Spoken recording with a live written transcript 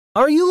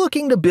Are you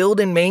looking to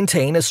build and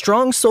maintain a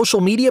strong social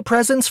media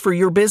presence for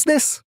your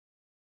business?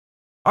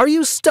 Are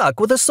you stuck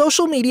with a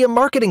social media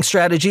marketing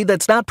strategy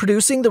that's not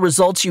producing the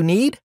results you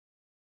need?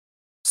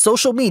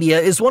 Social media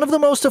is one of the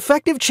most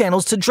effective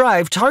channels to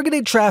drive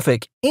targeted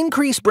traffic,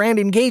 increase brand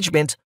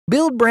engagement,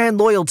 build brand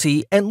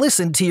loyalty, and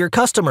listen to your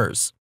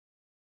customers.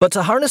 But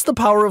to harness the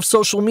power of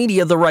social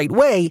media the right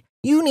way,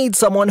 you need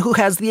someone who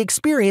has the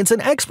experience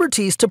and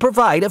expertise to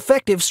provide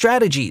effective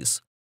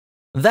strategies.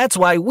 That's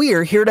why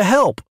we're here to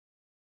help.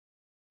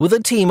 With a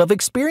team of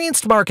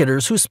experienced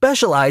marketers who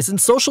specialize in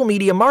social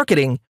media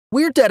marketing,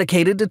 we're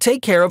dedicated to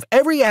take care of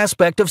every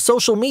aspect of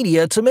social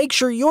media to make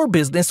sure your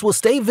business will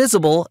stay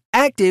visible,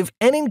 active,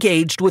 and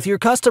engaged with your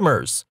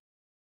customers.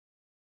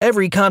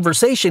 Every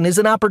conversation is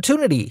an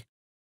opportunity.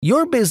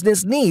 Your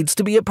business needs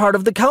to be a part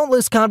of the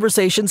countless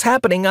conversations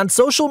happening on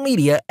social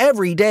media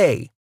every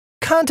day.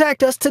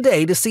 Contact us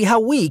today to see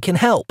how we can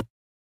help.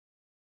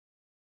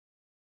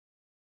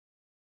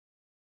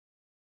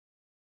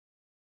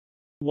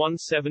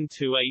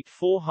 1728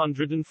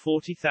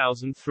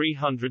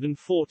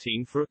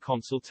 440,314 for a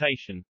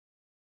consultation.